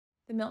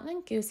The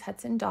Milton Goose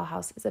Hudson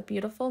Dollhouse is a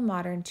beautiful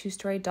modern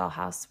two-story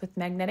dollhouse with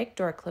magnetic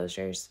door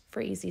closures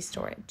for easy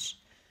storage.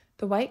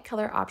 The white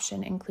color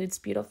option includes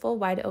beautiful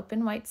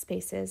wide-open white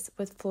spaces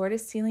with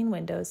floor-to-ceiling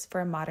windows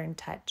for a modern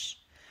touch.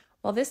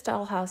 While this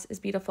dollhouse is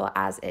beautiful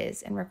as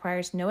is and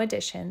requires no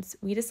additions,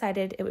 we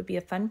decided it would be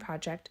a fun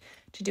project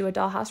to do a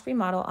dollhouse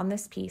remodel on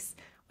this piece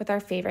with our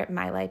favorite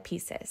Maileg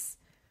pieces.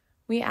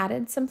 We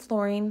added some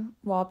flooring,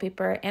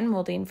 wallpaper, and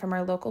molding from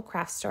our local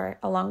craft store,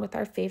 along with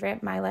our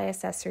favorite Maileg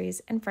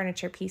accessories and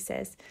furniture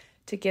pieces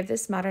to give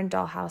this modern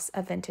dollhouse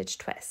a vintage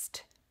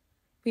twist.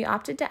 We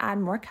opted to add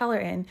more color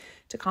in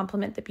to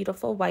complement the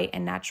beautiful white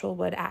and natural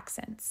wood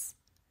accents.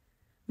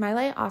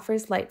 Maileg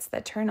offers lights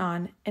that turn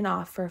on and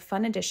off for a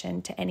fun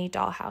addition to any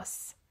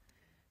dollhouse.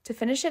 To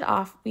finish it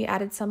off, we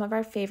added some of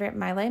our favorite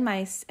Maileg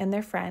mice and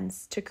their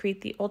friends to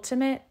create the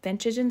ultimate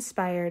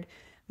vintage-inspired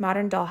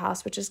modern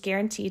dollhouse, which is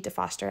guaranteed to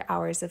foster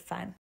hours of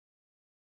fun.